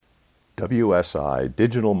WSI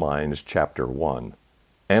Digital Minds Chapter 1,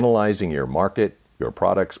 Analyzing Your Market, Your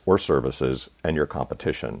Products or Services, and Your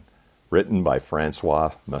Competition, written by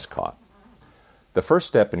Francois Muscat. The first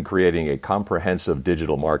step in creating a comprehensive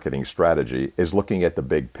digital marketing strategy is looking at the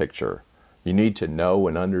big picture. You need to know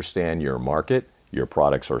and understand your market, your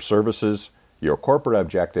products or services, your corporate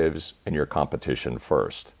objectives, and your competition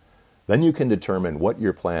first. Then you can determine what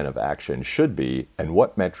your plan of action should be and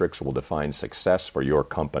what metrics will define success for your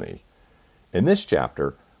company. In this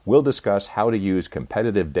chapter, we'll discuss how to use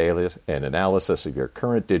competitive data and analysis of your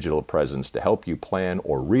current digital presence to help you plan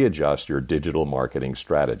or readjust your digital marketing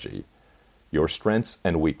strategy. Your strengths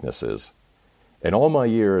and weaknesses. In all my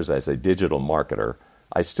years as a digital marketer,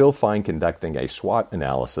 I still find conducting a SWOT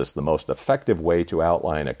analysis the most effective way to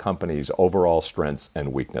outline a company's overall strengths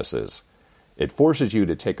and weaknesses. It forces you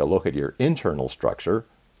to take a look at your internal structure,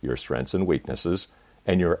 your strengths and weaknesses,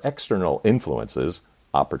 and your external influences,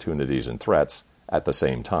 opportunities and threats, at the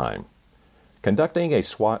same time. Conducting a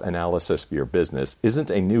SWOT analysis of your business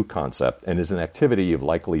isn't a new concept and is an activity you've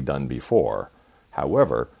likely done before.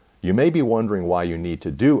 However, you may be wondering why you need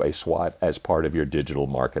to do a SWOT as part of your digital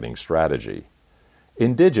marketing strategy.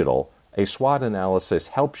 In digital, a SWOT analysis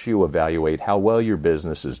helps you evaluate how well your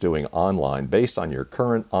business is doing online based on your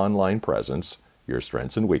current online presence, your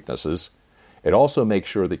strengths and weaknesses. It also makes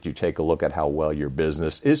sure that you take a look at how well your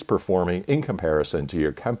business is performing in comparison to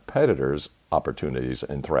your competitors' opportunities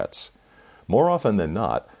and threats. More often than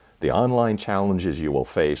not, the online challenges you will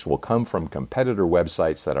face will come from competitor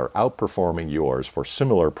websites that are outperforming yours for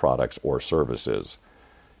similar products or services.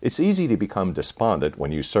 It's easy to become despondent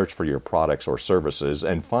when you search for your products or services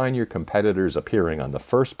and find your competitors appearing on the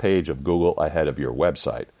first page of Google ahead of your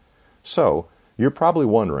website. So, you're probably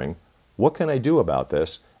wondering, what can I do about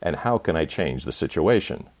this and how can I change the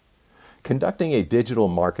situation? Conducting a digital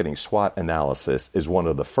marketing SWOT analysis is one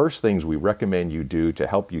of the first things we recommend you do to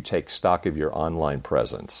help you take stock of your online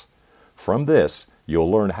presence. From this,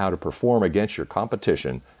 you'll learn how to perform against your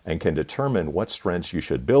competition and can determine what strengths you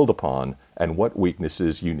should build upon and what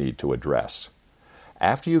weaknesses you need to address.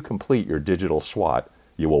 After you complete your digital SWOT,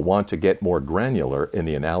 you will want to get more granular in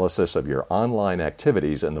the analysis of your online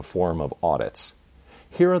activities in the form of audits.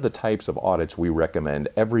 Here are the types of audits we recommend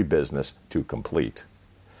every business to complete.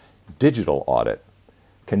 Digital audit.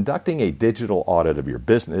 Conducting a digital audit of your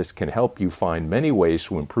business can help you find many ways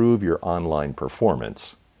to improve your online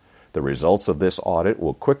performance. The results of this audit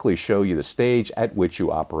will quickly show you the stage at which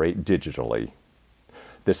you operate digitally.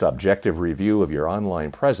 This objective review of your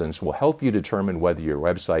online presence will help you determine whether your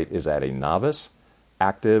website is at a novice,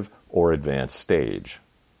 active, or advanced stage.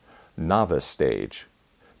 Novice stage.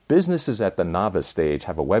 Businesses at the novice stage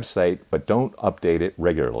have a website but don't update it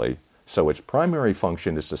regularly, so its primary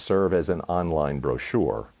function is to serve as an online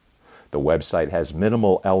brochure. The website has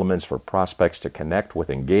minimal elements for prospects to connect with,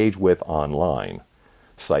 engage with online.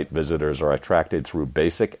 Site visitors are attracted through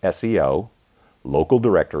basic SEO, local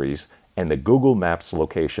directories, and the Google Maps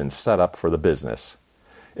location set up for the business.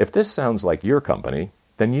 If this sounds like your company,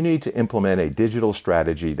 then you need to implement a digital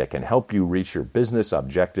strategy that can help you reach your business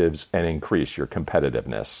objectives and increase your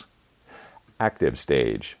competitiveness. Active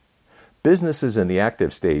stage. Businesses in the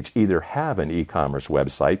active stage either have an e-commerce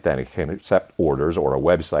website that can accept orders or a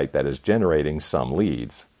website that is generating some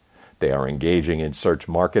leads. They are engaging in search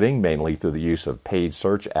marketing mainly through the use of paid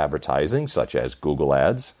search advertising such as Google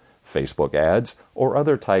Ads, Facebook ads, or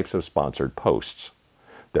other types of sponsored posts.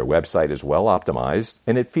 Their website is well optimized,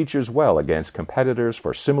 and it features well against competitors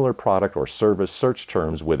for similar product or service search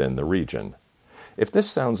terms within the region. If this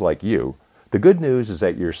sounds like you, the good news is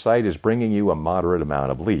that your site is bringing you a moderate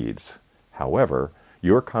amount of leads. However,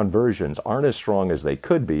 your conversions aren't as strong as they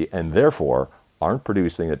could be and therefore aren't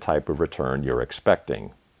producing the type of return you're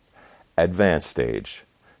expecting. Advanced stage.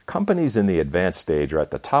 Companies in the advanced stage are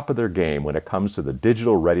at the top of their game when it comes to the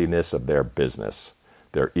digital readiness of their business.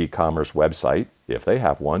 Their e-commerce website, if they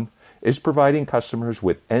have one, is providing customers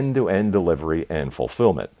with end-to-end delivery and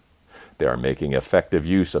fulfillment. They are making effective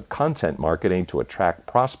use of content marketing to attract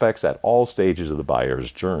prospects at all stages of the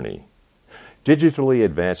buyer's journey. Digitally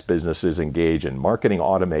advanced businesses engage in marketing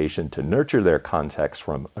automation to nurture their contacts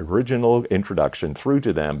from original introduction through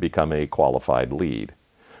to them becoming a qualified lead.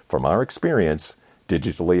 From our experience,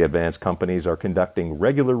 digitally advanced companies are conducting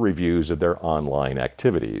regular reviews of their online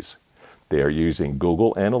activities. They are using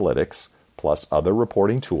Google Analytics, plus other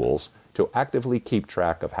reporting tools, to actively keep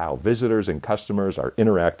track of how visitors and customers are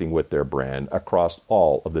interacting with their brand across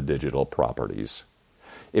all of the digital properties.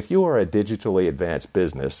 If you are a digitally advanced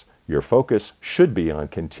business, your focus should be on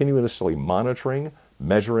continuously monitoring,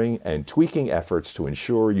 measuring, and tweaking efforts to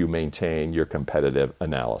ensure you maintain your competitive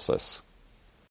analysis.